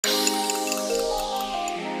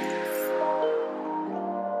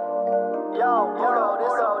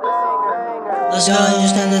Let's go.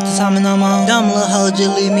 Understand that the time and I'm on. Dumb little hoe,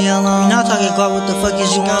 just leave me alone. Not talking guap, what the fuck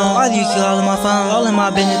is you on? Why do you keep calling my phone? All in my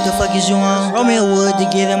business, the fuck is you on? Roll me a wood to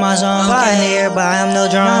get in my zone. Fly in the air, but I am no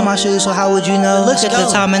drone. Not my shoes, so how would you know? Look at the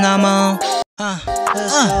time and I'm on.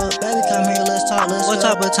 Let's go. Baby, come here, let's talk, what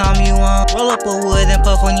type of time you want? Roll up a wood and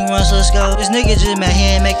puff when you runs, let's go. This nigga just mad,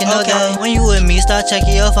 he ain't making no dough. When you with me, start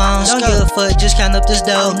checking your phone. Don't give a fuck, just count up this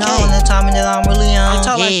dough. Knowing the timing that I'm really on. They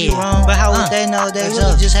talk like you wrong, but how would they know? They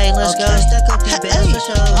really just hate, let's go. Stack up these bands for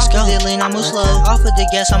sure. Let's go. Lean, I move slow. Off of the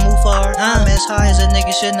gas, I move far. I'm as high as a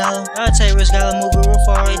nigga should know. I take risks, gotta move it real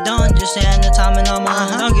far. They don't understand the timing I'm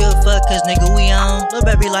on. Don't give a fuck, cause nigga, we on. Lil'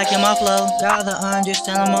 baby liking my flow. Gotta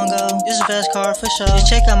understand I'm on go. This is fast car for sure. Just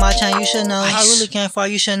check out my chain, you should know. I really can't far,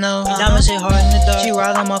 you should know. Diamonds hit hard in the dark. She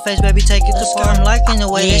ride on my face, baby, take it to part. I'm liking the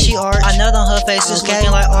way that she arch. I nut on her face, it's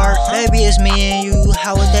looking like art. Baby, it's me and you,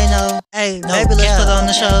 how would they know? Hey, baby, let's put on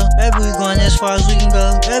the show. Baby, we going as far as we can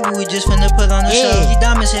go. Baby, we just finna put on the show. These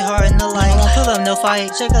diamonds hit hard in the light. Don't put up no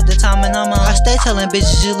fight. Check out the time and I'm on. I stay telling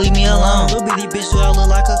bitches, just leave me alone. Little bitty bitch, do I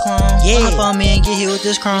look like a clone? Run up on me and get hit with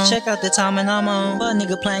this chrome. Check out the time and I'm on. But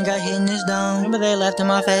nigga playing got hit in this dome. Remember they laughed in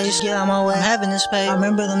my face. Get out my way. I'm having this pay. I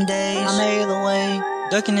remember them days. I made the way.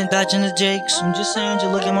 Ducking and dodging the jakes. I'm just saying,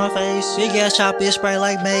 just look at my face. Big ass chop, it spray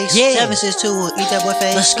like mace. 762 will eat that boy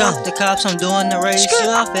face. Let's go. The cops, I'm doing the race.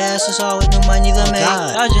 Get off fast, it's always new money to make.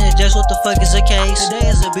 Dodging the jakes, what the fuck is the case?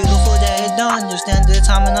 Today is a beautiful day. Don't understand the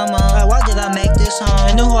time and I'm on. Like, why did I make this song?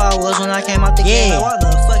 I knew who I was when I came out the gate. Like, why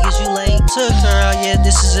the fuck is you late? Took her out, yeah,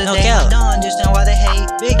 this is a day. Don't understand why they hate.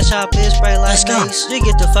 Big chop, it spray like mace. Just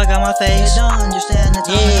get the fuck out my face. Don't understand the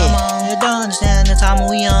time and I'm on. You don't understand the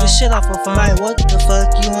time we on. This shit off a phone. Like, what the fuck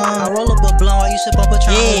you on? I roll up a blunt while you sip on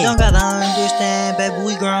Patron. Don't gotta understand, baby,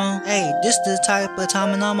 we grown. Hey, this the type of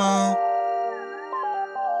time and I'm on.